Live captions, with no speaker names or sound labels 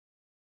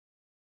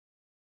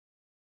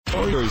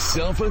Pour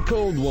yourself a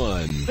cold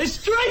one. Let's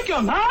strike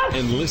 'em, huh?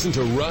 And listen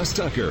to Ross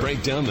Tucker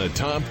break down the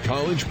top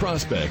college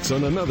prospects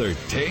on another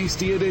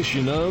tasty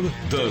edition of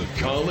The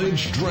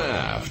College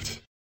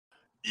Draft.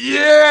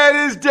 Yeah, it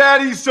is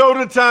Daddy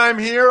Soda time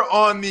here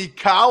on the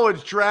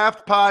College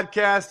Draft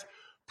Podcast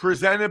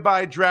presented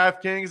by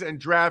DraftKings and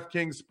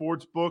DraftKings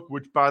Sportsbook,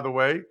 which, by the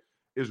way,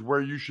 is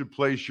where you should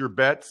place your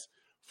bets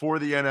for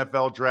the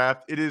NFL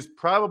Draft. It is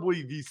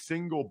probably the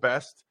single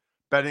best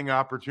betting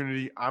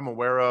opportunity I'm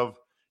aware of.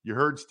 You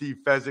heard Steve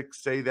Fezzik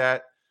say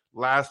that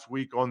last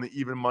week on the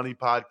Even Money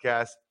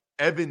podcast.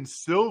 Evan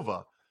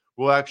Silva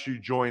will actually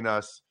join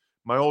us,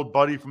 my old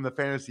buddy from the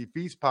Fantasy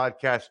Feast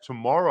podcast,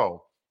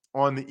 tomorrow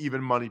on the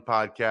Even Money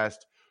podcast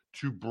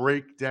to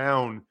break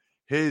down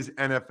his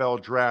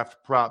NFL draft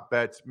prop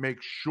bets.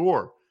 Make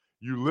sure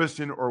you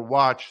listen or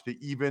watch the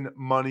Even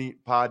Money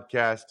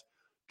podcast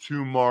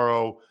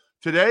tomorrow.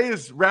 Today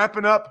is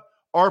wrapping up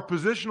our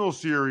positional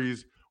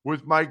series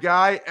with my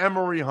guy,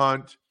 Emory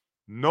Hunt.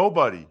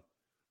 Nobody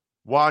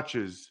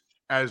watches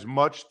as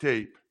much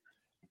tape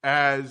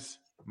as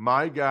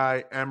my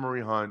guy,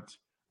 Emory Hunt.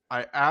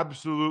 I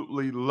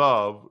absolutely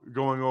love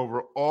going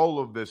over all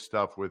of this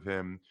stuff with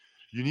him.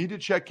 You need to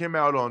check him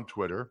out on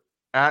Twitter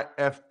at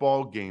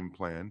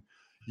FBallGamePlan.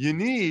 You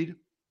need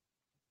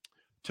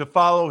to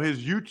follow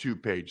his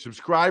YouTube page.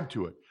 Subscribe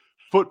to it.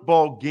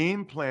 Football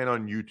Game Plan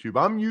on YouTube.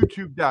 I'm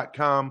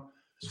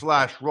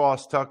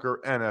youtube.com/Ross Tucker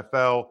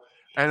NFL.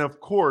 And of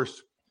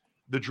course,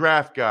 the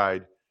draft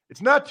guide.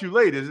 It's not too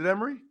late, is it,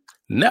 Emory?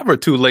 Never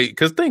too late.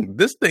 Because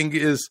this thing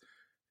is,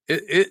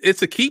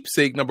 it's a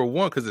keepsake, number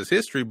one, because it's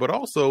history, but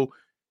also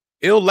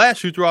it'll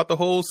last you throughout the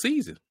whole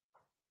season.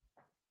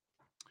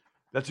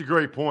 That's a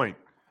great point.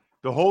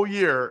 The whole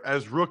year,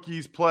 as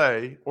rookies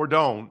play or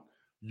don't,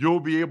 you'll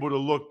be able to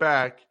look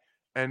back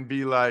and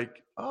be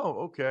like, oh,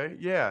 okay,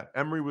 yeah,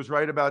 Emory was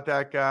right about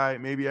that guy.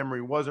 Maybe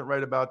Emory wasn't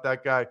right about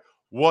that guy,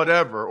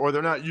 whatever. Or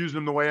they're not using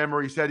him the way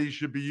Emory said he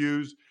should be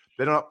used.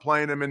 They're not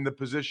playing him in the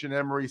position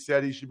Emory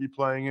said he should be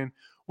playing in,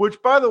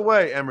 which, by the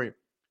way, Emory,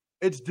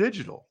 it's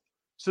digital.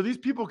 So these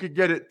people could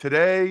get it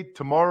today,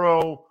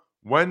 tomorrow,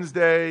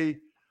 Wednesday.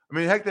 I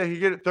mean, heck, they could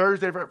get it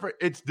Thursday.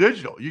 It's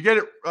digital. You get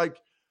it like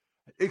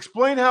 –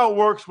 explain how it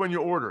works when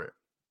you order it.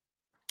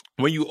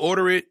 When you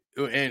order it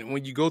and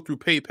when you go through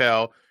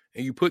PayPal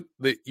and you put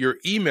your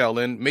email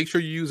in, make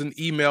sure you use an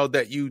email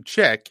that you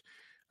check.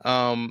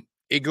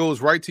 It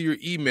goes right to your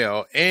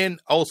email,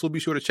 and also be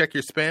sure to check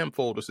your spam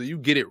folder so you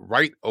get it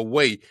right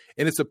away.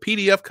 And it's a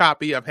PDF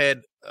copy. I've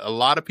had a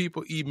lot of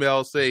people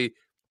email say,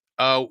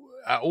 I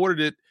ordered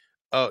it,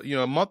 a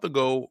month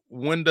ago.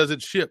 When does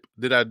it ship?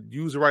 Did I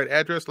use the right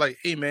address? Like,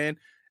 hey man,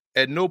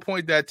 at no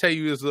point did I tell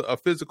you it's a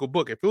physical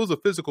book. If it was a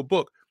physical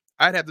book,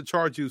 I'd have to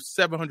charge you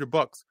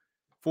 $700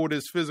 for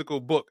this physical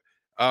book.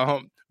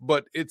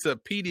 But it's a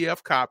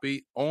PDF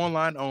copy,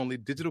 online only,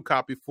 digital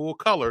copy, full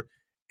color.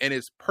 And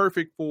it's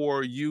perfect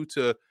for you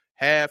to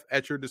have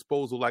at your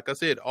disposal, like I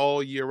said,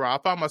 all year round.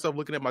 I found myself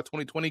looking at my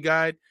 2020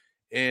 guide,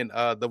 and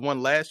the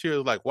one last year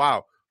was like,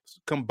 wow,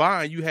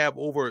 combined, you have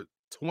over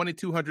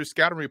 2,200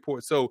 scouting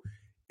reports. So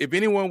if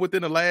anyone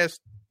within the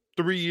last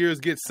 3 years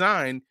gets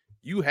signed,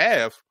 you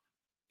have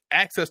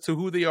access to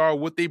who they are,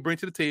 what they bring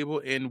to the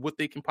table, and what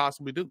they can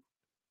possibly do.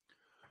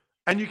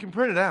 And you can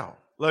print it out.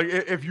 Like,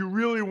 if you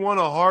really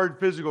want a hard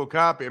physical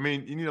copy, I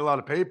mean, you need a lot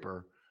of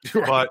paper,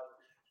 right. But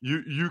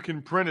you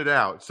can print it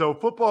out. So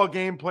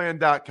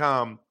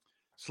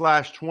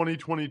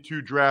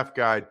footballgameplan.com/2022 draft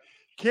guide.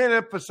 Can't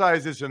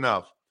emphasize this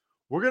enough.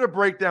 We're going to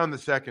break down the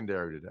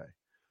secondary today.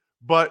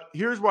 But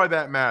here's why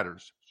that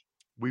matters.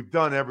 We've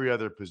done every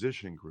other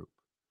position group.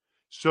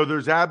 So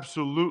there's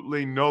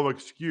absolutely no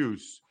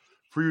excuse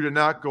for you to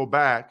not go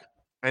back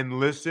and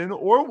listen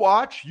or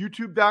watch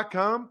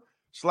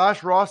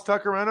youtube.com/Ross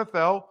Tucker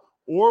NFL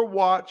or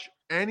watch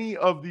any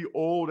of the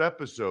old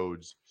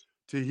episodes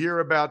to hear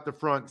about the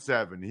front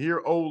seven,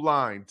 hear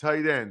O-line,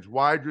 tight ends,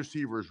 wide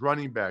receivers,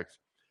 running backs.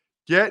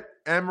 Get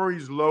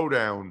Emory's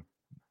lowdown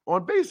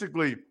on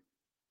basically,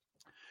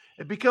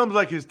 it becomes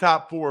like his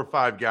top 4 or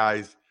 5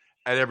 guys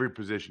at every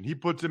position. He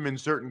puts them in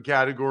certain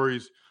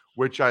categories,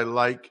 which I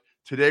like.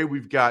 Today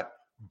we've got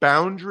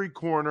boundary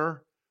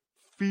corner,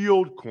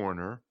 field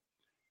corner,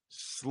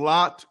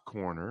 slot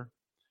corner,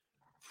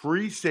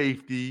 free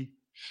safety,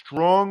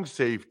 strong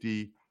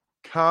safety,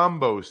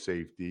 combo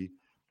safety.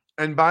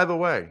 And by the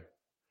way,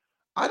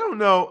 I don't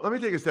know. Let me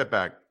take a step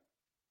back.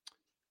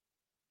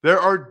 There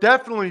are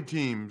definitely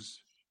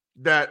teams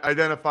that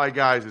identify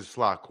guys as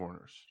slot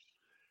corners.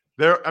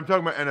 I'm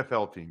talking about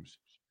NFL teams.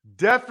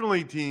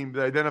 Definitely teams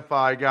that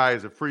identify a guy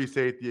as a free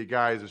safety, a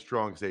guy as a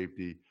strong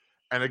safety,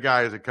 and a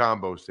guy as a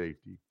combo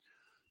safety.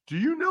 Do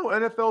you know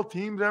NFL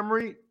teams,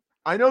 Emory?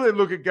 I know they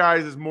look at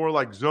guys as more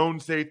like zone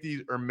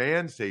safeties or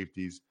man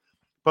safeties,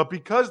 but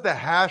because the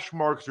hash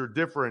marks are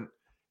different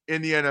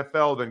in the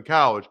NFL than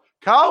college,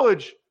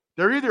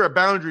 they're either a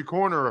boundary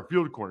corner or a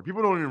field corner.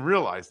 People don't even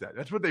realize that.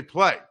 That's what they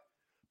play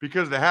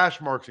because of the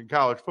hash marks in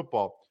college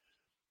football.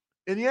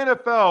 In the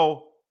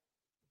NFL,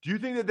 do you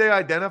think that they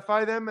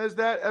identify them as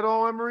that at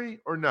all,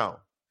 Emory, or no?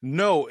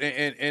 No,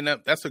 and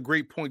that's a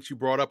great point you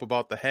brought up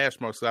about the hash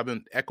marks. So I've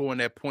been echoing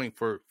that point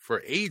for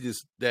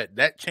ages.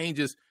 That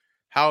changes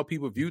how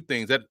people view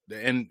things. That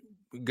and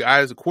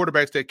guys,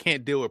 quarterbacks that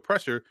can't deal with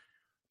pressure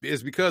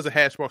is because the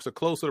hash marks are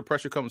closer. The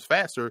pressure comes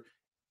faster,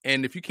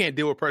 and if you can't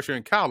deal with pressure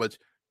in college,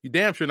 you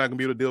damn sure not gonna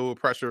be able to deal with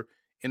pressure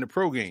in the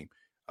pro game.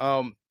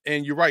 And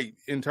you're right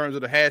in terms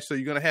of the hash. So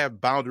you're gonna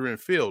have boundary and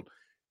field.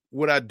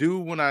 What I do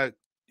when I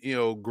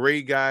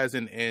grade guys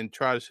and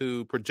try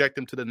to project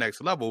them to the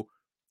next level.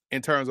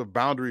 In terms of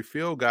boundary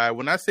field guy,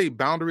 when I say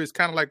boundary, it's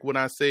kind of like when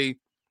I say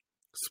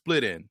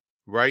split in,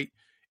 right?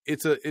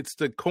 It's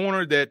the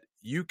corner that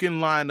you can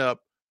line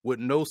up with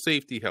no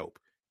safety help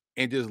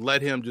and just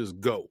let him just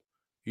go.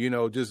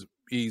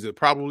 He's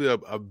probably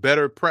a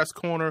better press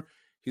corner.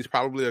 He's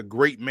probably a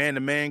great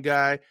man-to-man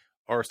guy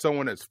or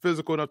someone that's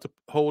physical enough to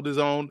hold his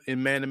own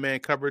in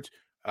man-to-man coverage.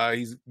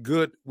 He's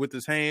good with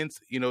his hands.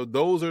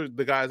 Those are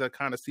the guys I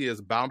kind of see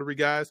as boundary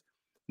guys.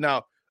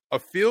 Now, a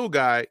field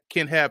guy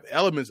can have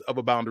elements of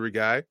a boundary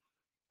guy,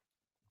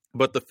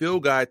 but the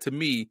field guy to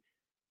me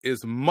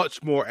is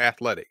much more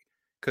athletic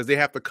because they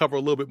have to cover a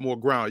little bit more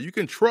ground. You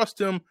can trust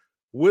him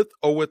with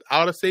or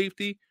without a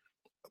safety,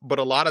 but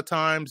a lot of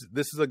times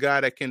this is a guy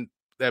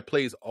that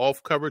plays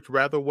off coverage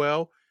rather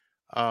well,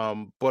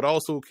 but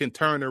also can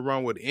turn and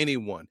run with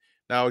anyone.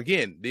 Now,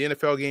 again, the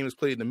NFL game is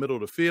played in the middle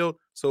of the field,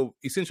 so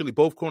essentially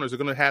both corners are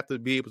going to have to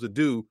be able to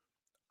do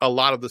a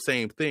lot of the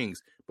same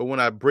things. But when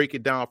I break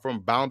it down from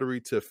boundary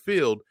to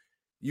field,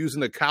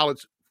 using the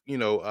college,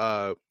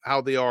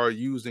 how they are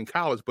used in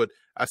college, but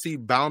I see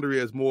boundary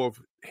as more of,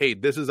 hey,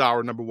 this is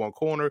our number one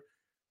corner.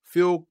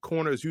 Field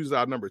corner is usually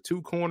our number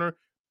two corner,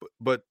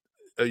 but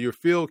your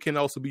field can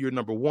also be your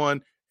number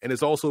one. And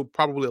it's also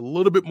probably a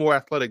little bit more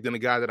athletic than the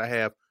guy that I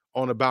have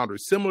on the boundary.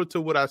 Similar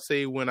to what I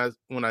say when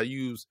I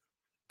use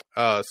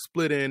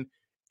split in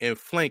and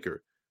flanker.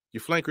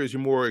 Your flanker is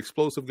your more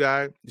explosive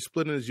guy. Your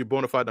split in is your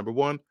bona fide number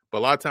one. But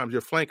a lot of times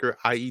your flanker,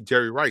 i.e.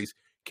 Jerry Rice,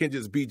 can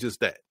just be just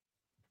that.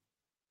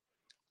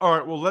 All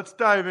right, well, let's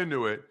dive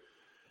into it.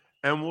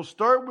 And we'll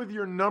start with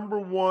your number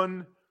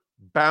one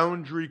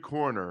boundary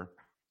corner,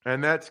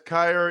 and that's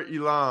Kaiir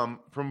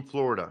Elam from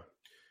Florida.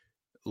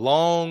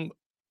 Long,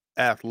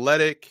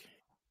 athletic,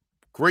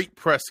 great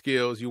press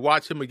skills. You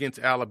watch him against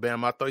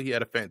Alabama. I thought he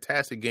had a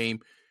fantastic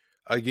game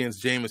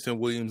against Jameson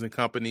Williams and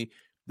company.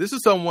 This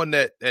is someone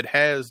that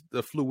has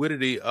the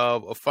fluidity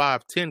of a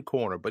 5'10"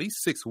 corner, but he's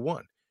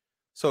 6'1".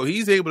 So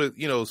he's able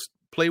to,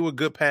 play with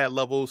good pad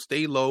levels,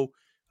 stay low,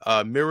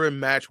 mirror and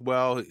match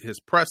well. His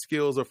press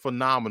skills are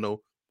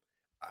phenomenal.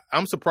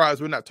 I'm surprised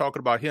we're not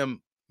talking about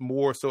him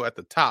more so at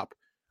the top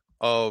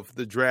of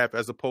the draft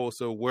as opposed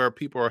to where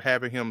people are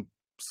having him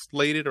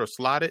slated or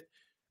slotted,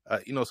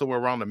 somewhere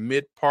around the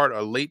mid part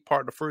or late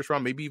part of the first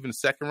round, maybe even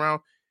second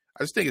round.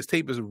 I just think his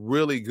tape is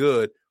really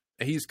good.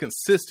 And he's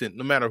consistent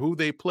no matter who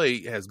they play.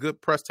 He has good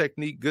press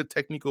technique, good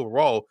technique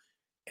overall,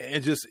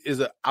 and just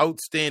is an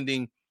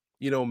outstanding,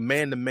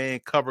 man-to-man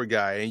cover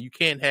guy. And you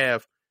can't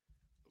have,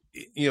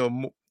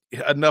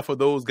 enough of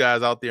those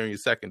guys out there in your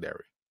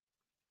secondary.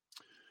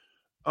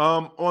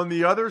 On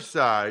the other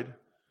side,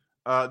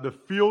 the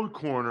field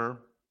corner,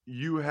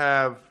 you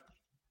have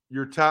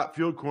your top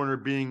field corner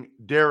being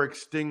Derek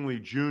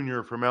Stingley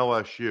Jr. from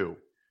LSU.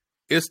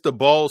 It's the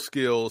ball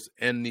skills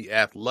and the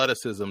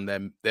athleticism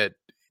that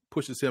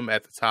pushes him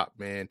at the top,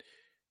 man.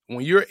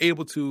 When you're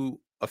able to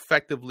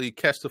effectively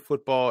catch the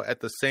football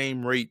at the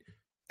same rate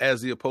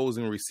as the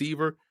opposing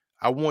receiver,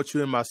 I want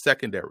you in my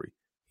secondary.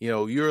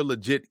 You're a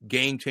legit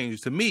game changer.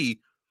 To me,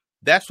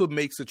 that's what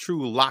makes a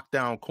true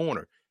lockdown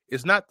corner.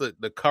 It's not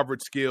the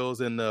coverage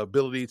skills and the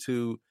ability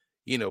to,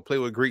 play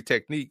with great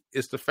technique.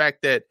 It's the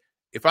fact that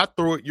if I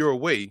throw it your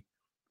way,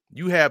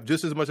 you have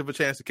just as much of a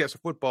chance to catch the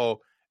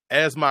football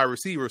as my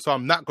receiver, so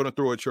I'm not going to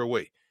throw it your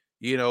way.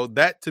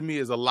 That to me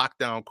is a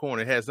lockdown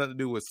corner. It has nothing to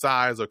do with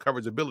size or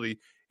coverage ability.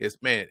 It's,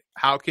 man,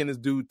 how can this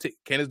dude take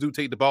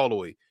the ball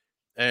away?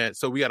 And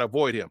so we got to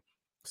avoid him.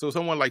 So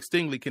someone like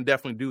Stingley can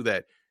definitely do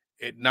that.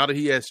 Now that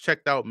he has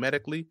checked out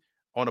medically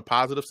on the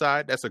positive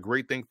side, that's a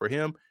great thing for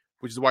him,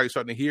 which is why you're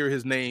starting to hear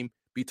his name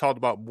be talked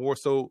about more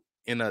so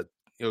in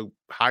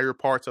higher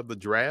parts of the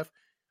draft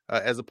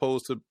as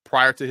opposed to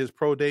prior to his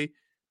pro day.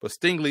 But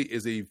Stingley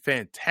is a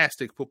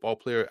fantastic football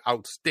player,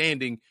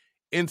 outstanding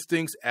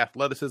instincts,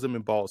 athleticism,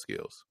 and ball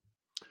skills.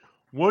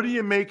 What do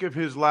you make of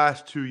his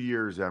last 2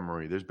 years,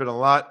 Emory? There's been a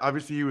lot.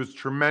 Obviously, he was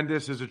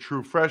tremendous as a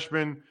true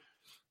freshman.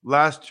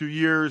 Last 2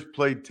 years,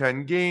 played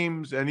 10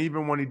 games, and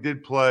even when he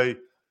did play,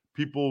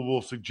 people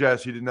will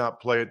suggest he did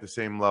not play at the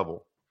same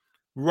level.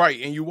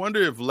 Right, and you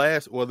wonder if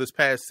this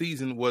past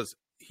season, was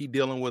he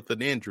dealing with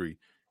an injury,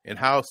 and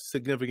how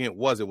significant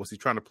was it? Was he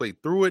trying to play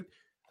through it?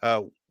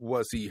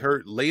 Was he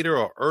hurt later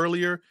or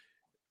earlier?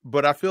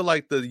 But I feel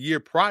like the year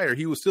prior,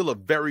 he was still a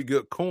very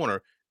good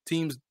corner.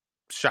 Teams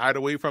shied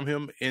away from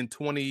him in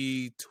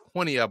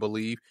 2020, I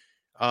believe.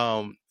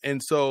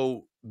 And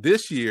so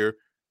this year,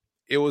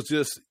 it was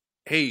just,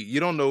 hey, you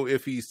don't know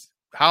if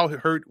how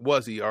hurt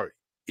was he or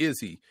is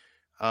he?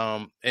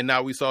 And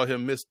now we saw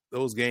him miss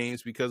those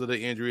games because of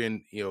the injury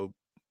and,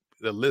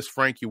 the list,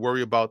 Frank, you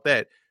worry about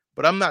that.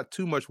 but I'm not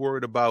too much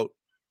worried about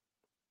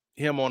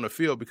him on the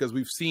field because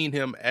we've seen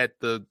him at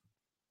the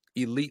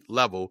elite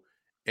level,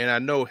 and I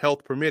know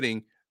health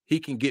permitting, he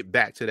can get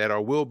back to that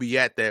or will be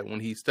at that when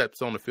he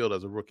steps on the field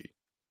as a rookie.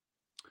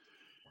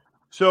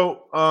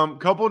 So,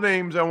 couple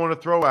names I want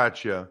to throw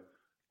at you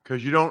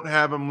because you don't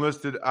have them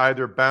listed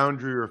either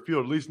boundary or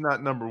field, at least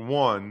not number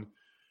one.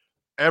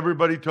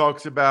 Everybody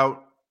talks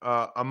about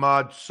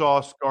Ahmad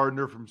Sauce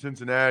Gardner from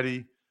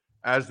Cincinnati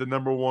as the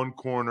number one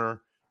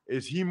corner.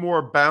 Is he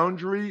more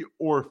boundary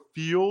or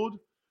field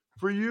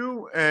for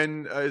you?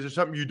 And is there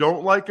something you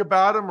don't like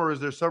about him, or is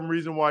there some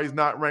reason why he's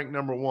not ranked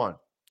number one?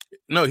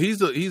 No,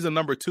 he's a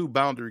number two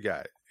boundary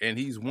guy, and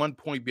he's 1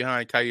 point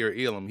behind Kaiir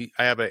Elam.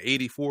 I have an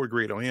 84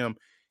 grade on him.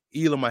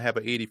 Elam, I have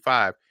an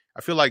 85.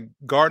 I feel like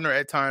Gardner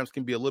at times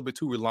can be a little bit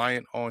too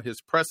reliant on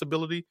his press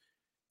ability,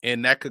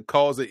 and that could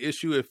cause an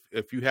issue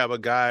if you have a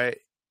guy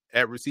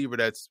at receiver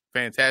that's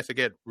fantastic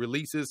at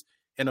releases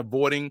and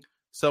avoiding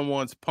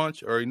someone's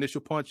punch or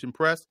initial punch and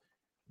press,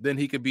 then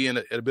he could be in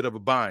a bit of a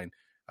bind.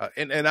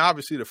 And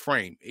obviously the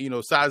frame,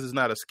 size is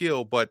not a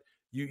skill, but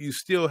you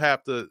still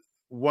have to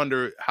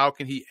wonder how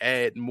can he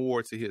add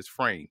more to his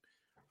frame.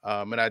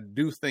 And I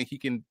do think he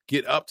can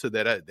get up to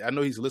that. I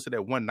know he's listed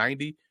at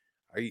 190.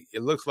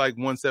 It looks like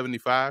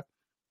 175.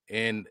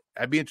 And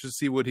I'd be interested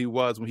to see what he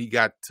was when he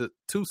got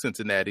to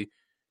Cincinnati,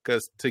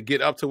 because to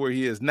get up to where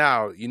he is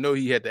now,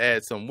 he had to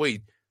add some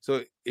weight.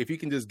 So if he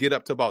can just get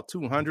up to about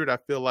 200, I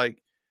feel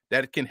like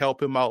that can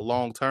help him out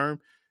long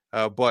term.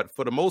 But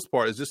for the most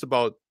part, it's just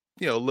about,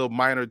 little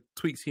minor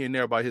tweaks here and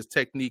there about his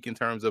technique in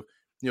terms of,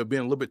 being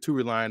a little bit too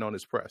reliant on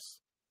his press.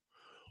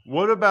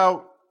 What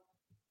about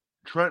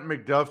Trent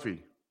McDuffie?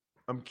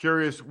 I'm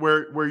curious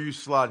where you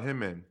slot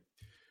him in.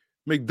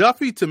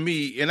 McDuffie, to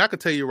me, and I can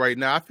tell you right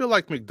now, I feel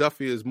like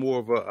McDuffie is more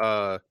of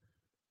a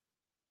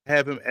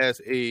have him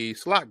as a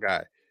slot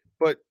guy.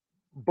 But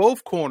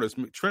both corners,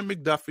 Trent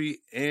McDuffie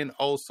and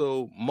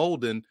also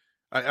Molden,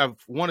 I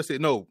want to say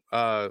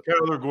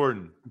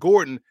Kyler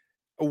Gordon.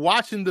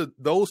 Watching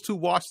those two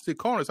Washington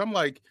corners, I'm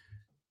like,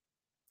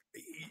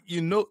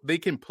 they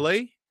can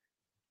play,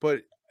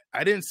 but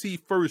I didn't see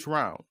first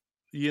round,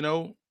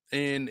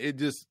 and it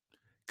just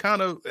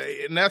kind of,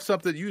 and that's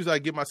something usually I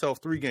give myself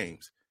 3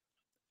 games.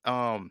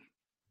 But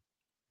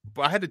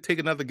I had to take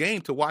another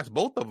game to watch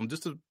both of them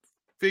just to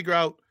figure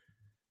out,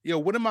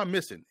 what am I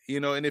missing?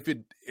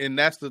 And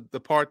that's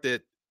the part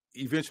that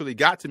eventually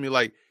got to me.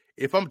 Like,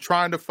 if I'm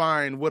trying to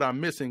find what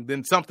I'm missing,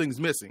 then something's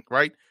missing,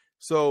 right?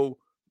 So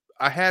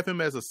I have him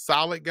as a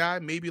solid guy,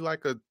 maybe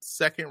like a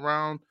second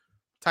round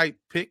type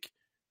pick.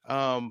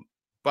 But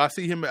I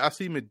see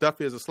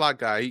McDuffie as a slot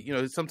guy.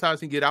 Sometimes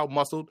he can get out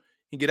muscled,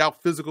 he can get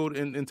out physical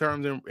in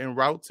terms in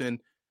routes,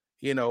 and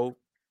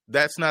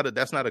that's not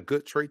a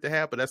good trait to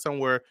have, but that's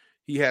somewhere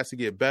he has to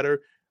get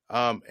better.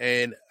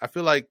 And I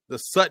feel like the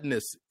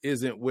suddenness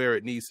isn't where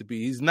it needs to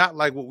be. He's not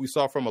like what we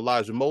saw from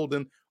Elijah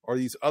Molden or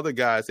these other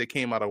guys that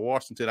came out of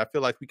Washington. I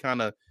feel like we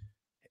kind of,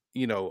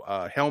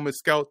 helmet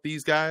scout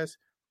these guys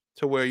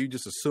to where you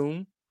just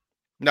assume.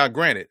 Now,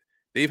 granted,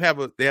 they have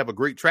a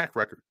great track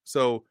record.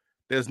 So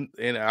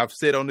and I've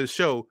said on this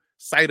show,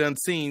 sight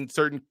unseen,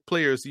 certain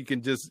players you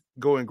can just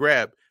go and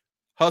grab.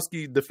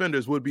 Husky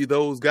defenders would be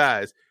those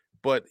guys.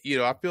 But,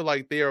 I feel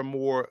like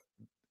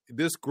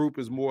this group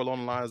is more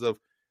along the lines of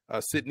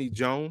Sidney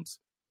Jones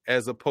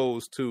as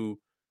opposed to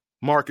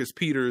Marcus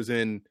Peters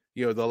and,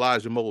 the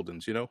Elijah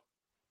Moldens,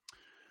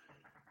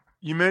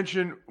 You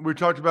mentioned, we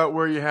talked about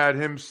where you had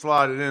him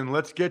slotted in.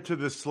 Let's get to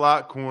the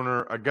slot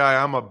corner, a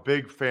guy I'm a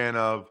big fan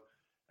of,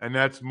 and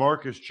that's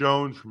Marcus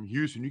Jones from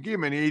Houston. You gave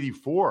him an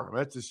 84.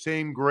 That's the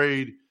same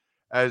grade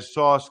as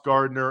Sauce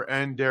Gardner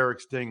and Derek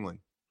Stingley.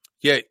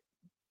 Yeah,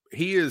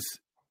 he is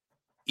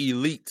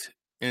elite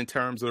in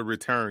terms of the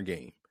return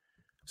game.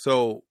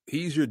 So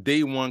he's your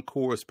day one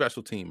core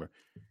special teamer.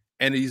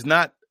 And he's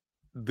not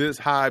this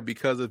high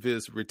because of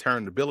his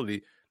return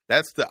ability.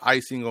 That's the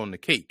icing on the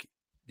cake.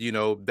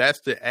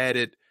 That's the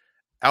added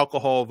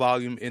alcohol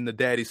volume in the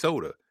daddy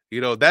soda.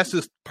 That's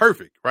just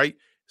perfect, right?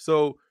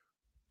 So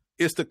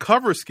it's the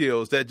cover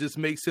skills that just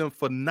makes him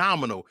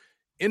phenomenal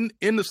in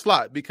the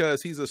slot,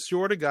 because he's a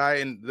shorter guy,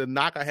 and the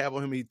knock I have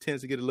on him, he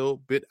tends to get a little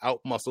bit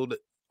out muscled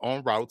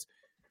on routes.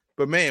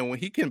 But man, when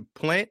he can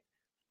plant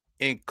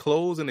and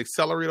close and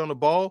accelerate on the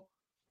ball,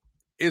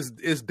 it's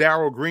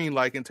Darryl Green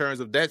like in terms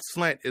of that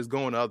slant is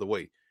going the other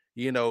way.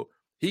 He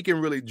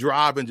can really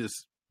drive and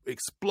just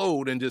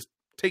explode and just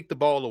take the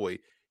ball away.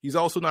 He's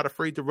also not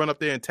afraid to run up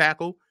there and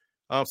tackle.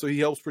 So he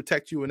helps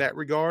protect you in that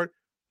regard.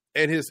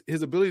 And his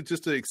ability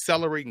just to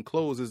accelerate and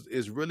close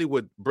is really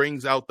what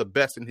brings out the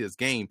best in his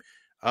game.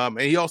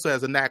 And he also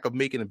has a knack of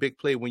making a big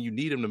play when you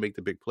need him to make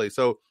the big play.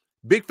 So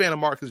big fan of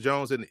Marcus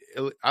Jones. And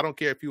I don't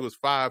care if he was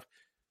 5'11",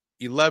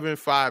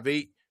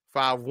 5'8",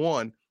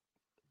 5'1".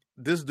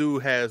 This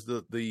dude has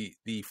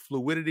the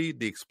fluidity,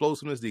 the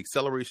explosiveness, the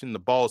acceleration, the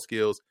ball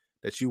skills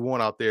that you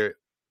want out there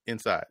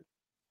inside.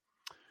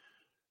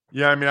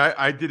 Yeah, I mean,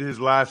 I did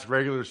his last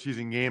regular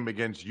season game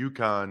against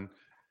UConn.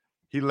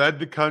 He led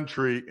the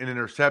country in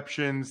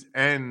interceptions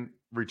and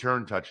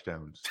return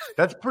touchdowns.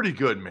 That's pretty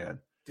good, man.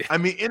 I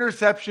mean,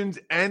 interceptions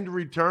and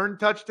return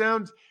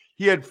touchdowns.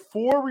 He had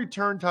 4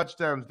 return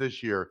touchdowns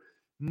this year,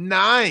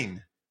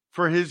 9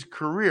 for his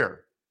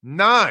career.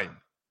 9.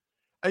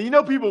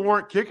 And people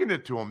weren't kicking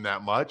it to him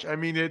that much. I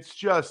mean, it's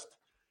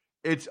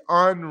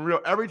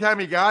unreal. Every time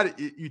he got it,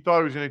 you thought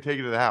he was going to take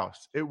it to the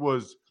house. It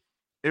was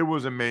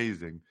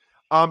amazing.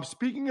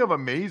 Speaking of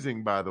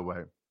amazing, by the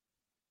way,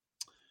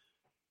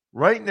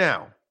 right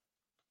now,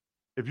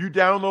 if you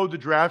download the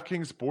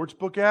DraftKings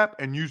Sportsbook app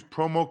and use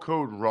promo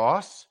code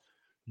Ross,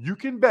 you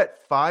can bet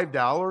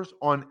 $5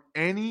 on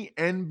any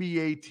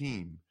NBA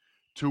team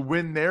to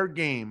win their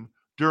game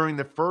during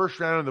the first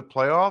round of the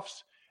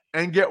playoffs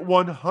and get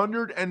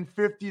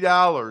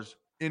 $150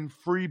 in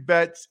free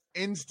bets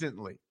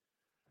instantly.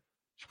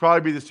 Should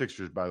probably be the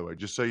Sixers, by the way,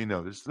 just so you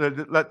know. This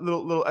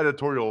little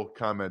editorial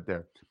comment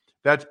there.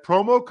 That's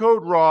promo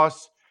code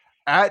Ross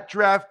at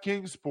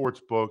DraftKings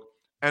Sportsbook,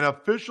 an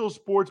official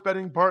sports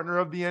betting partner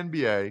of the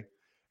NBA.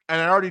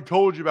 And I already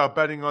told you about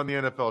betting on the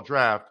NFL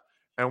draft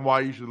and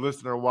why you should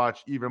listen or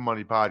watch Even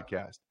Money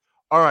Podcast.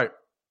 All right.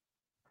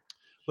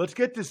 Let's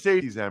get to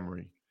safeties,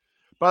 Emory.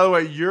 By the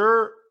way,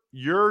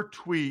 your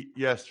tweet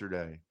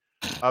yesterday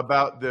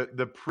about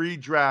the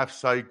pre-draft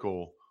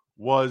cycle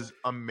was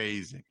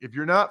amazing. If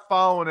you're not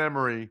following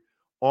Emory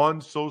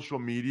on social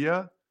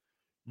media,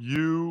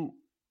 you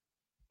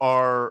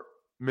are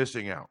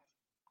missing out.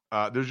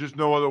 There's just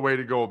no other way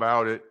to go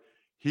about it.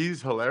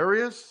 He's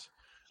hilarious.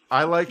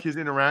 I like his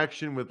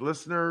interaction with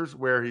listeners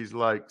where he's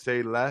like,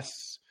 say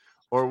less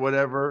or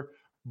whatever.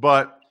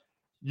 But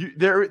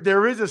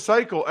there is a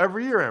cycle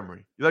every year,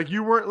 Emory. Like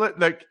you weren't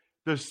like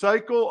the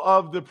cycle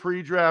of the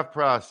pre-draft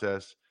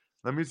process.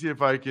 Let me see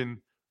if I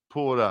can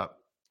pull it up.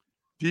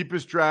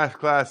 Deepest draft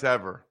class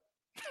ever.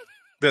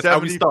 That's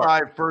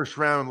 75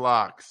 first-round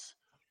locks.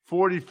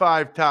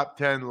 45 top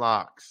 10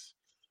 locks.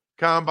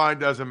 Combine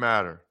doesn't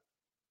matter.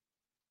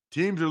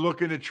 Teams are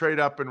looking to trade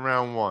up in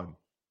round 1.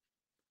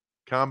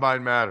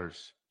 Combine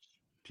matters.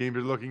 Teams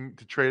are looking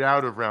to trade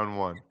out of round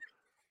 1.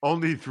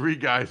 Only 3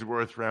 guys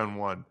worth round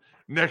 1.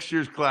 Next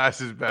year's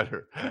class is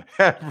better.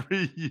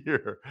 Every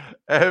year.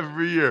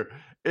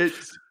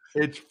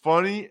 It's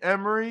funny,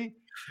 Emory,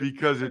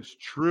 because it's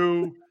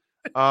true.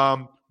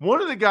 One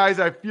of the guys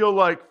I feel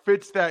like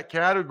fits that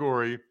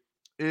category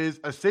is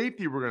a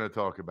safety we're going to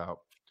talk about.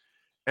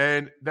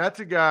 And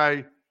that's a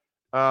guy,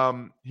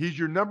 he's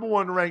your number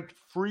 1 ranked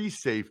free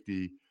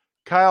safety,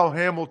 Kyle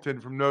Hamilton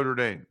from Notre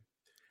Dame.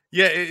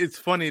 Yeah, it's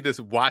funny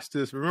to watch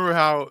this. Remember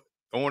how,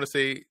 I want to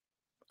say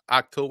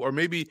October, or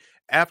maybe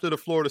after the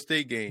Florida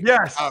State game.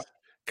 Yes.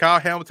 Kyle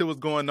Hamilton was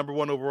going number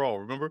 1 overall,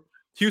 remember?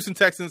 Houston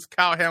Texans,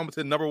 Kyle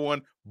Hamilton, number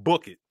 1,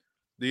 book it.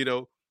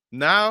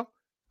 Now,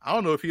 I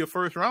don't know if he's a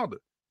first rounder.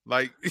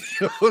 Like,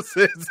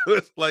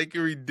 it's like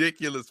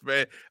ridiculous,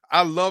 man.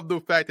 I love the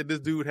fact that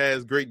this dude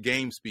has great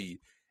game speed.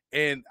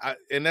 And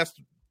that's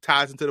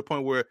ties into the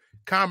point where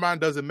combine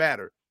doesn't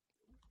matter.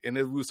 And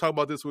we was talking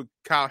about this with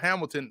Kyle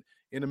Hamilton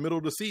in the middle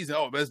of the season.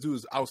 Oh, this dude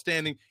is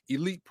outstanding,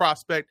 elite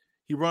prospect.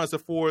 He runs a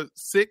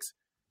 4.6.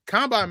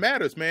 Combine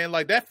matters, man.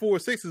 Like that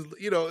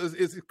 4.6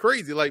 is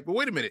crazy. Like, but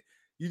wait a minute.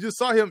 You just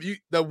saw him.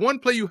 The one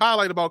play you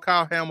highlight about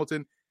Kyle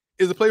Hamilton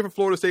is a play for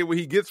Florida State where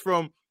he gets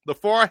from the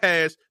far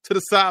hash to the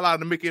sideline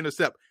to make an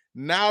intercept.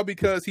 Now,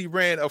 because he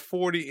ran a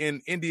 40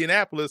 in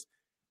Indianapolis,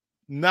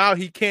 now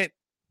he can't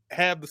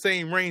have the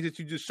same range that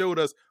you just showed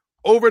us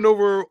over and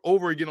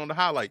over again on the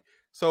highlight.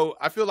 So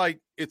I feel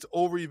like it's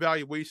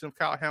over-evaluation of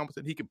Kyle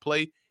Hamilton. He can play.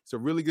 He's a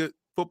really good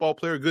football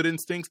player, good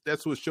instincts.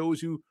 That's what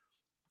shows you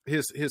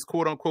his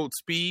quote-unquote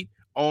speed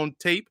on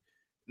tape.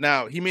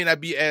 Now, he may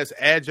not be as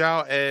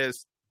agile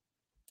as,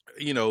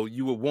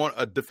 you would want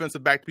a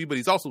defensive back to be, but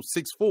he's also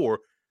 6'4",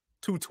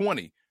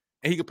 220.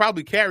 And he could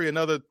probably carry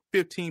another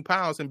 15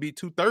 pounds and be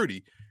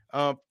 230,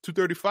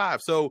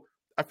 235. So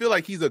I feel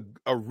like he's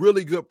a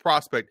really good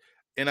prospect.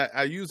 And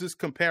I use this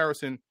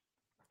comparison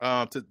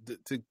to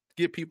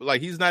get people,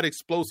 like, he's not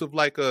explosive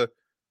like a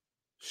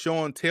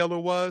Sean Taylor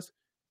was.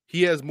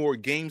 He has more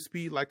game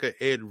speed like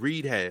a Ed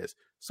Reed has.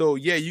 So,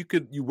 yeah,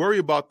 you worry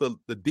about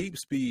the deep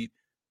speed,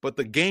 but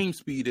the game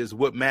speed is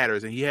what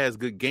matters. And he has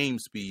good game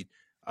speed.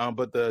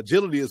 But the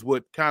agility is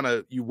what kind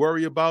of you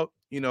worry about,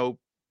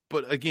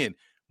 But, again,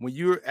 when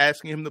you're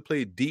asking him to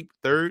play deep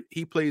third,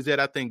 he plays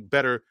that, I think,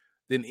 better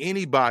than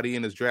anybody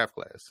in his draft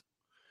class.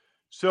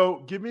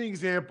 So give me an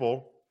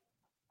example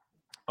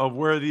of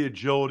where the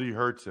agility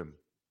hurts him.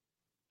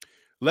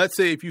 Let's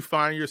say if you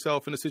find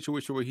yourself in a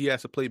situation where he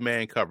has to play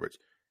man coverage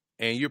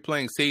and you're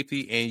playing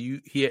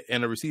safety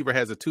and a receiver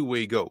has a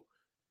two-way go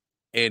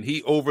and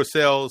he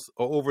oversells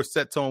or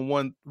oversets on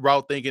one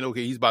route thinking,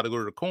 okay, he's about to go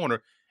to the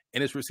corner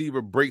and his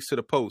receiver breaks to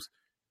the post.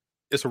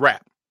 It's a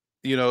wrap.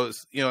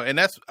 And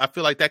that's, I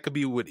feel like that could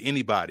be with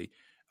anybody.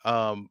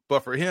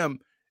 But for him,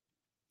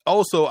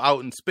 also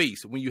out in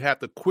space, when you have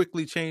to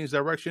quickly change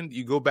direction,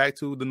 you go back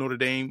to the Notre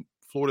Dame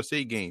Florida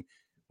State game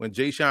when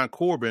Jashaun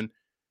Corbin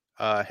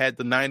had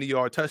the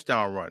 90-yard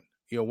touchdown run.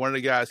 One of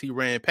the guys he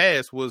ran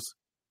past was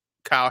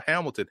Kyle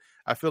Hamilton.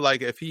 I feel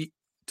like if he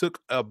took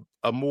a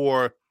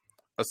more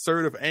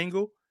assertive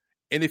angle,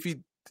 and if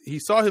he he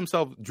saw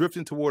himself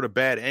drifting toward a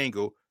bad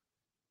angle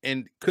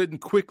and couldn't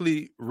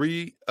quickly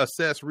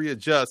reassess,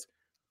 readjust,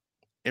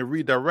 and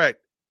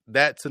redirect.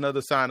 That's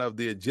another sign of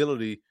the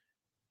agility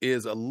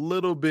is a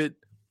little bit,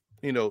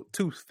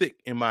 too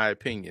thick, in my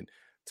opinion,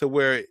 to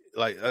where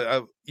like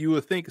you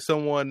would think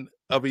someone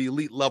of an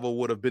elite level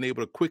would have been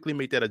able to quickly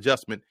make that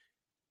adjustment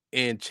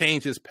and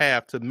change his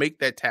path to make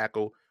that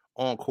tackle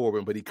on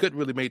Corbin, but he couldn't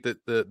really make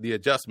the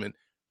adjustment.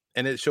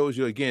 And it shows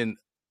you again,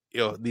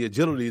 the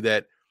agility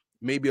that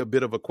may be a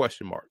bit of a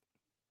question mark.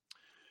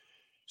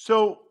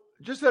 So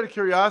just out of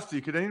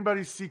curiosity, could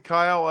anybody see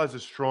Kyle as a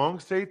strong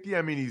safety?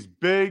 I mean, he's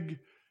big.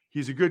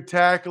 He's a good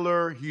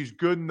tackler. He's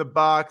good in the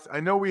box. I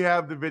know we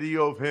have the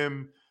video of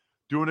him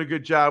doing a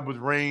good job with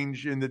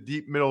range in the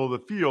deep middle of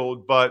the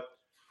field, but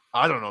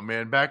I don't know,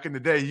 man. Back in the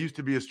day, he used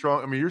to be a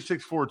strong – I mean, you're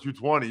 6'4",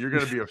 220. You're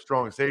going to be a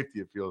strong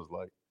safety, it feels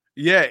like.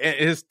 Yeah, and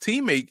his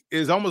teammate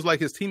is almost like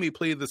his teammate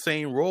played the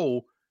same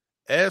role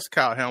as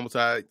Kyle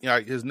Hamilton.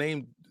 His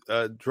name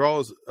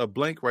draws a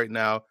blank right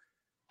now,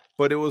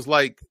 but it was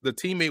like the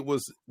teammate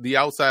was the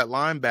outside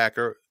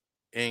linebacker,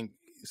 and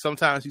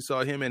sometimes you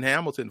saw him and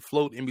Hamilton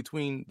float in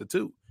between the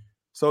two.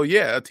 So,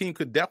 yeah, a team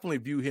could definitely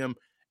view him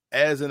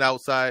as an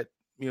outside,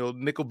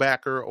 nickel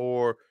backer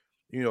or,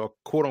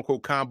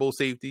 quote-unquote combo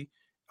safety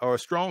or a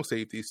strong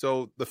safety.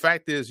 So the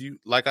fact is,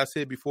 like I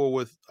said before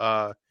with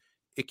Ike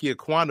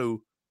Ekwonu,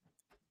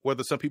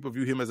 whether some people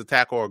view him as a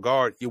tackle or a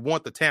guard, you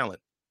want the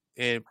talent.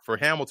 And for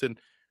Hamilton,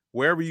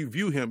 wherever you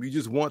view him, you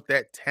just want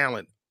that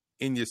talent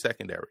in your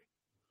secondary.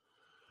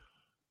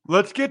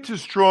 Let's get to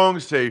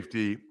strong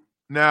safety.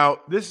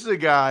 Now, this is a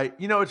guy,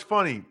 it's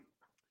funny.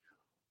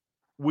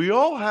 We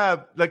all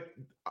have,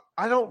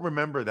 I don't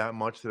remember that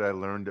much that I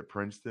learned at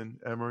Princeton,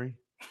 Emory,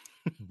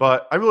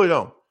 but I really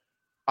don't.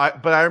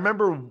 But I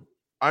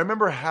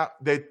remember how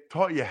they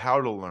taught you how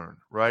to learn,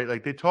 right?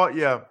 Like they taught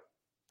you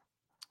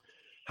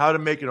how to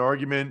make an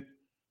argument,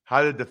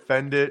 how to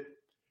defend it,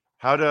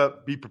 how to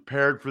be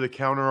prepared for the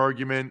counter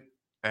argument,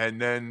 and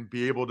then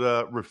be able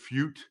to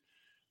refute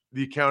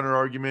the counter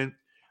argument.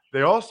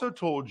 They also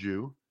told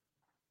you,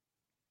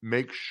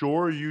 make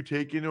sure you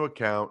take into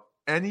account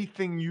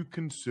anything you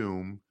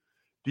consume,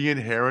 the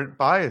inherent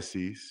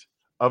biases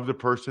of the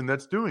person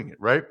that's doing it,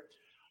 right?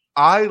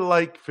 I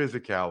like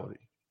physicality.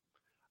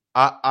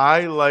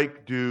 I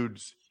like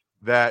dudes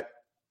that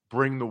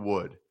bring the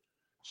wood.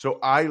 So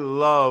I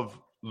love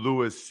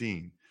Lewis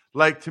Cine.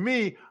 Like, to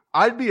me,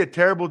 I'd be a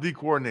terrible D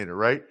coordinator,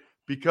 right?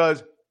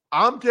 Because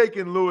I'm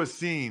taking Lewis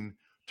Cine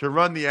to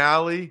run the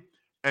alley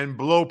and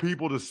blow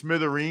people to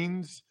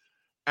smithereens,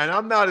 and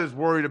I'm not as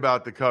worried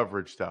about the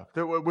coverage stuff,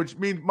 which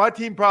means my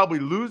team probably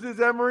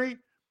loses, Emory,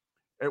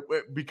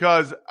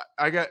 because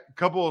I got a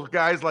couple of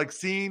guys like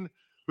Cine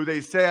who they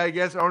say, I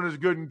guess, aren't as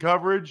good in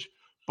coverage,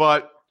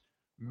 but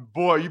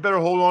boy, you better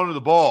hold on to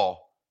the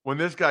ball when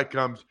this guy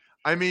comes.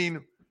 I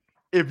mean,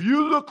 if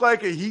you look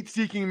like a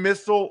heat-seeking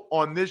missile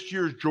on this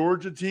year's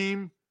Georgia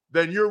team,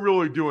 then you're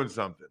really doing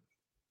something.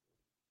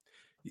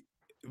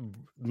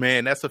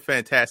 Man, that's a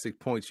fantastic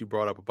point you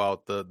brought up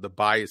about the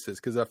biases,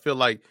 because I feel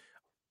like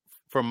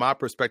from my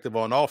perspective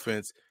on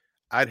offense,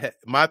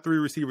 my three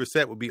receiver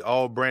set would be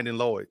all Brandon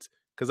Lloyd's,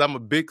 because I'm a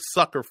big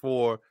sucker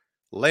for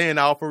laying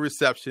out for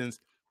receptions,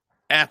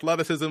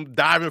 athleticism,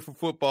 diving for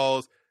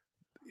footballs,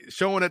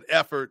 showing an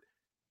effort.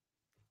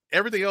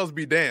 Everything else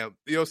be damned.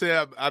 You know what I'm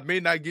saying? I may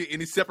not get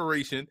any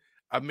separation.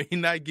 I may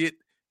not get,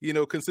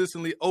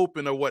 consistently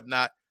open or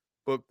whatnot,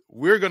 but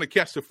we're going to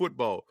catch the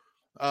football.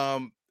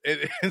 And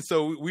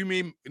so we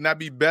may not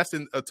be best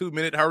in a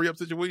 2-minute hurry-up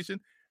situation,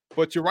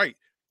 but you're right.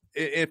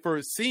 And for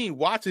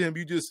watching him,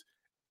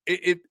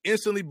 it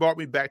instantly brought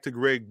me back to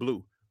Greg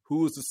Blue, who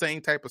was the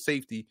same type of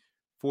safety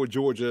for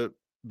Georgia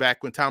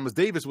back when Thomas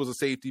Davis was a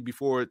safety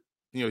before,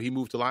 he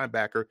moved to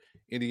linebacker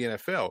in the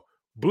NFL.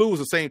 Blue was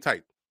the same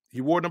type.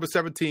 He wore number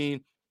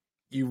 17.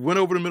 You went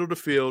over the middle of the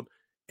field,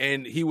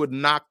 and he would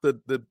knock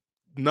the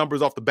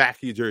numbers off the back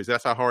of your jersey.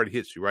 That's how hard it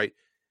hits you, right?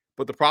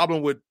 But the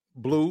problem with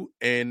Blue,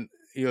 and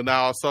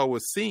now I saw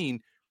with Cine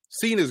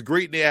is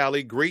great in the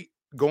alley, great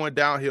going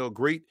downhill,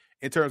 great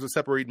in terms of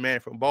separating man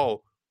from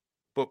ball.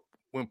 But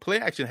when play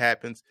action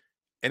happens,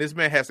 and this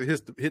man has to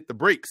hit the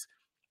brakes,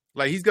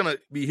 like he's gonna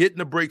be hitting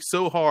the brakes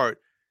so hard.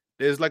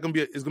 It's gonna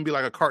be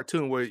like a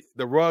cartoon where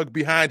the rug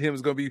behind him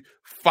is gonna be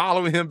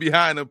following him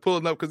behind and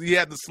pulling up, because he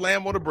had to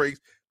slam on the brakes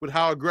with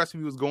how aggressive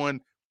he was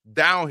going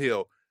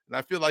downhill. And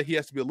I feel like he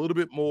has to be a little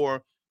bit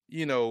more,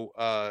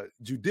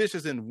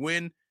 judicious and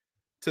when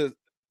to,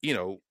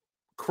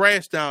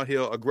 crash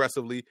downhill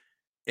aggressively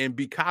and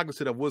be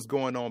cognizant of what's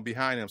going on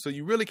behind him. So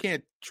you really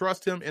can't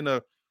trust him in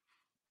a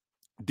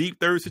deep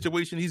third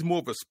situation. He's more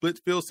of a split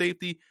field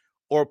safety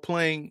or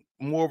playing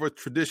more of a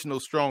traditional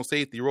strong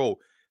safety role.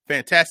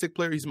 Fantastic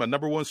player. He's my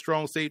number one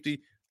strong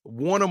safety.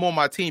 Want him on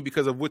my team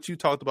because of what you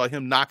talked about,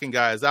 him knocking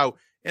guys out,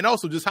 and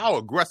also just how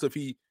aggressive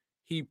he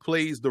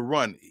plays the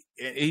run.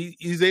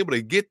 He's able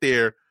to get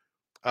there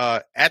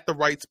at the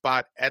right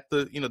spot, at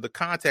the the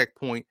contact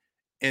point,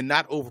 and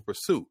not over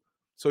pursue.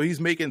 So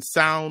he's making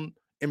sound,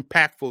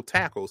 impactful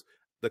tackles.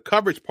 The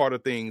coverage part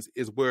of things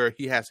is where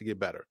he has to get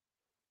better.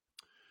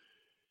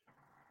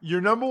 Your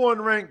number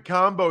one ranked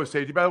combo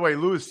safety, by the way,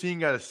 Lewis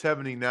Cine got a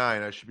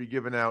 79. I should be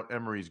giving out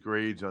Emory's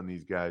grades on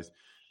these guys.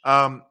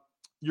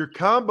 Your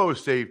combo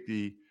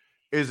safety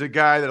is a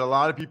guy that a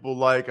lot of people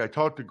like. I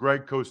talked to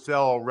Greg Cosell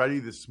already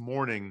this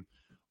morning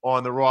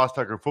on the Ross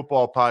Tucker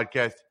Football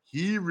Podcast.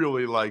 He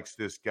really likes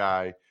this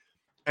guy.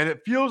 And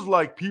it feels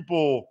like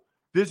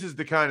this is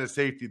the kind of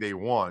safety they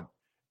want.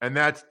 And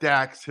that's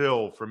Dax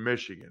Hill from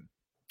Michigan.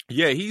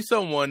 Yeah, he's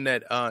someone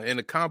that in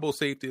a combo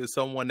safety is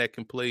someone that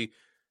can play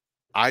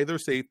either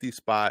safety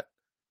spot.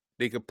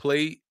 They could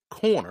play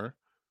corner.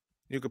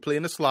 You could play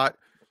in the slot.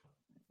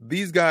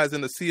 These guys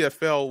in the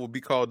CFL will be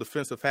called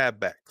defensive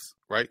halfbacks,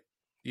 right?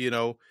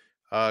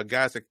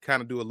 Guys that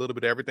kind of do a little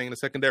bit of everything in the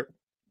secondary.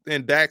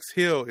 And Dax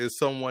Hill is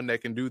someone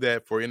that can do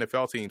that for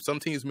NFL teams. Some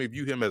teams may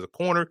view him as a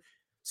corner.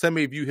 Some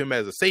may view him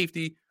as a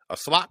safety, a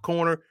slot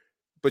corner,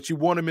 but you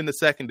want him in the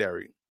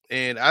secondary.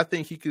 And I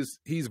think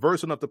he's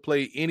versatile enough to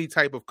play any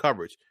type of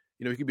coverage.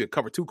 He could be a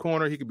cover 2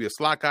 corner. He could be a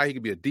slot guy. He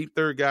could be a deep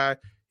third guy.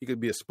 He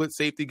could be a split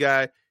safety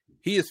guy.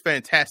 He is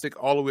fantastic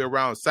all the way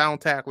around. Sound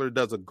tackler,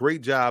 does a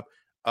great job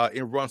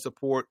in run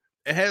support,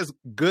 and has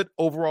good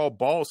overall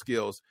ball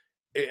skills.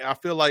 I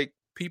feel like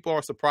people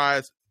are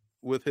surprised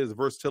with his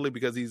versatility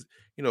because he's,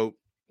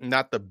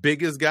 not the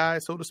biggest guy,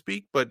 so to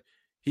speak, but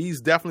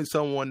he's definitely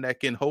someone that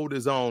can hold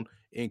his own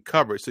in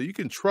coverage. So you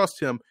can trust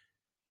him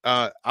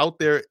out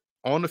there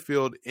on the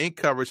field in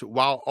coverage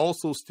while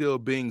also still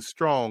being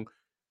strong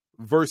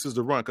versus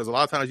the run. Because a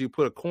lot of times you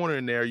put a corner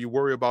in there, you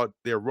worry about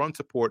their run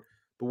support.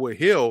 But with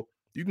Hill,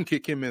 you can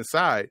kick him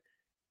inside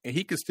and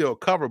he can still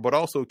cover, but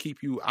also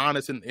keep you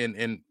honest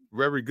and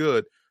very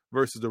good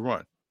versus the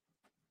run.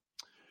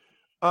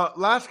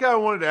 Last guy I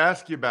wanted to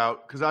ask you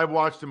about, because I've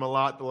watched him a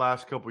lot the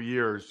last couple of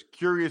years.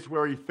 Curious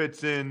where he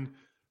fits in.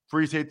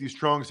 Free safety,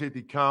 strong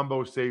safety,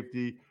 combo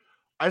safety.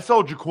 I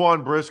saw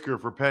Jaquan Brisker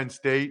for Penn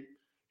State.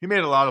 He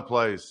made a lot of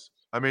plays.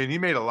 He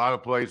made a lot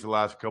of plays the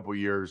last couple of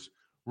years.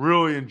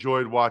 Really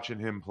enjoyed watching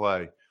him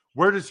play.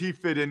 Where does he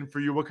fit in for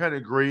you? What kind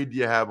of grade do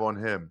you have on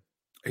him?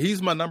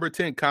 He's my number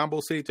 10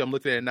 combo safety. I'm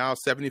looking at it now,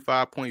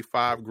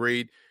 75.5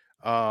 grade.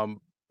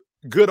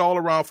 Good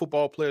all-around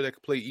football player that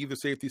can play either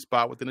safety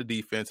spot within the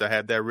defense. I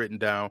have that written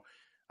down.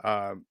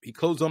 He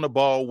closes on the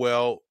ball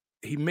well.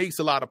 He makes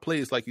a lot of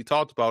plays like you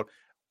talked about.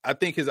 I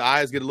think his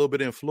eyes get a little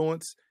bit of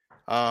influence.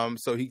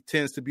 So he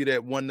tends to be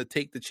that one to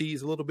take the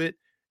cheese a little bit.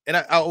 And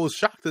I was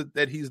shocked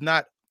that he's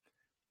not,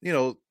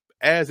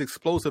 as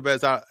explosive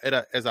as I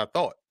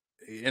thought.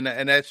 And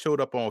that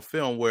showed up on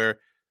film where,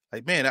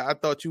 like, man, I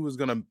thought you was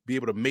going to be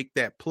able to make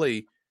that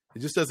play. It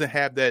just doesn't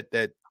have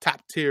that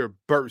top-tier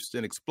burst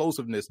and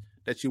explosiveness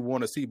that you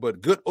want to see.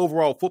 But good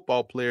overall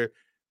football player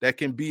that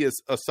can be a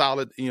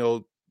solid,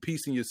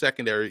 piece in your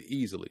secondary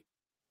easily.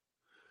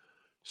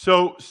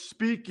 So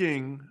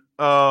speaking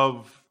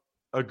of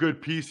a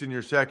good piece in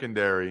your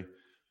secondary,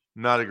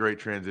 not a great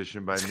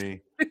transition by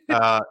me.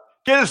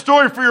 Get a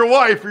story for your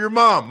wife or your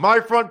mom.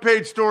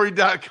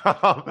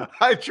 MyFrontPageStory.com.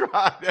 I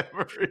tried,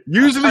 Emory.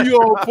 Usually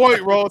you're on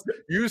point, Ross.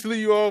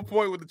 Usually you're on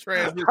point with the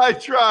transition. I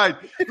tried.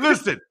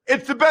 Listen,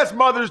 it's the best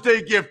Mother's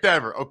Day gift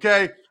ever,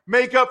 okay?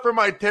 Make up for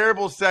my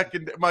terrible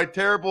secondary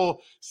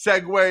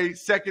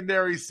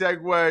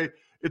segue.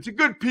 It's a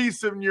good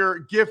piece of your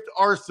gift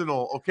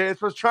arsenal, okay? That's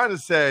what I was trying to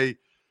say.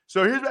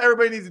 So here's what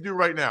everybody needs to do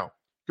right now.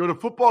 Go to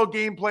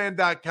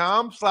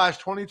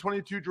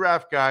footballgameplan.com/2022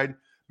 draft guide.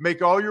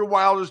 Make all your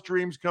wildest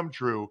dreams come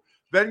true.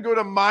 Then go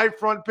to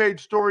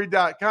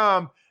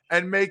myfrontpagestory.com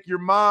and make your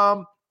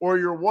mom or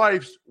your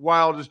wife's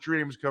wildest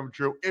dreams come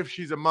true if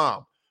she's a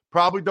mom.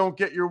 Probably don't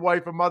get your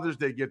wife a Mother's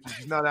Day gift if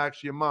she's not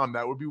actually a mom.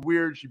 That would be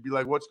weird. She'd be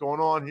like, what's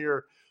going on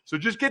here? So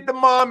just get the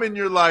mom in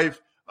your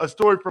life a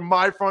story from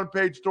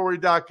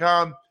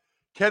myfrontpagestory.com.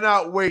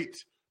 Cannot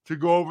wait to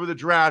go over the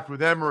draft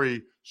with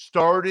Emory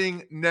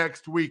starting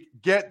next week.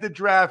 Get the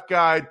draft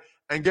guide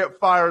and get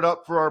fired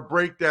up for our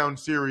breakdown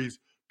series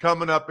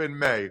coming up in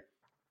May.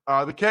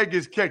 The keg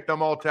is kicked.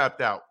 I'm all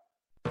tapped out.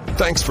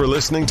 Thanks for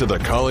listening to the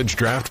College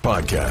Draft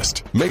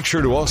Podcast. Make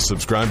sure to also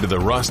subscribe to the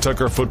Ross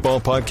Tucker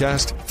Football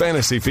Podcast,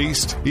 Fantasy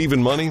Feast,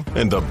 Even Money,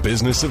 and The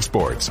Business of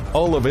Sports.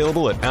 All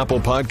available at Apple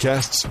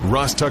Podcasts,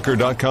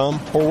 rosstucker.com,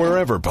 or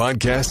wherever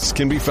podcasts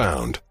can be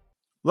found.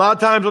 A lot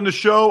of times on the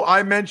show,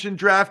 I mentioned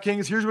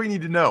DraftKings. Here's what you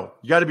need to know.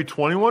 You got to be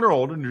 21 or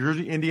older, New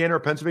Jersey, Indiana, or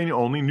Pennsylvania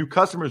only. New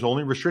customers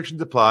only.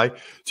 Restrictions apply.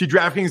 See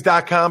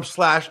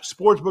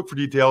DraftKings.com/sportsbook for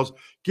details.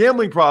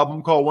 Gambling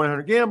problem, call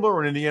 1-800-GAMBLER,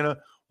 or in Indiana,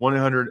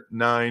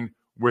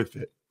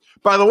 1-800-9-WITH-IT.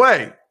 By the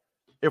way,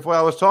 if what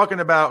I was talking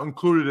about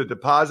included a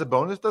deposit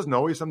bonus, doesn't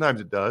always,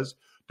 sometimes it does.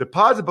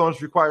 Deposit bonus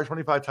requires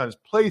 25 times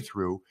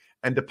playthrough,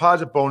 and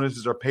deposit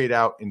bonuses are paid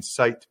out in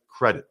site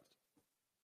credit.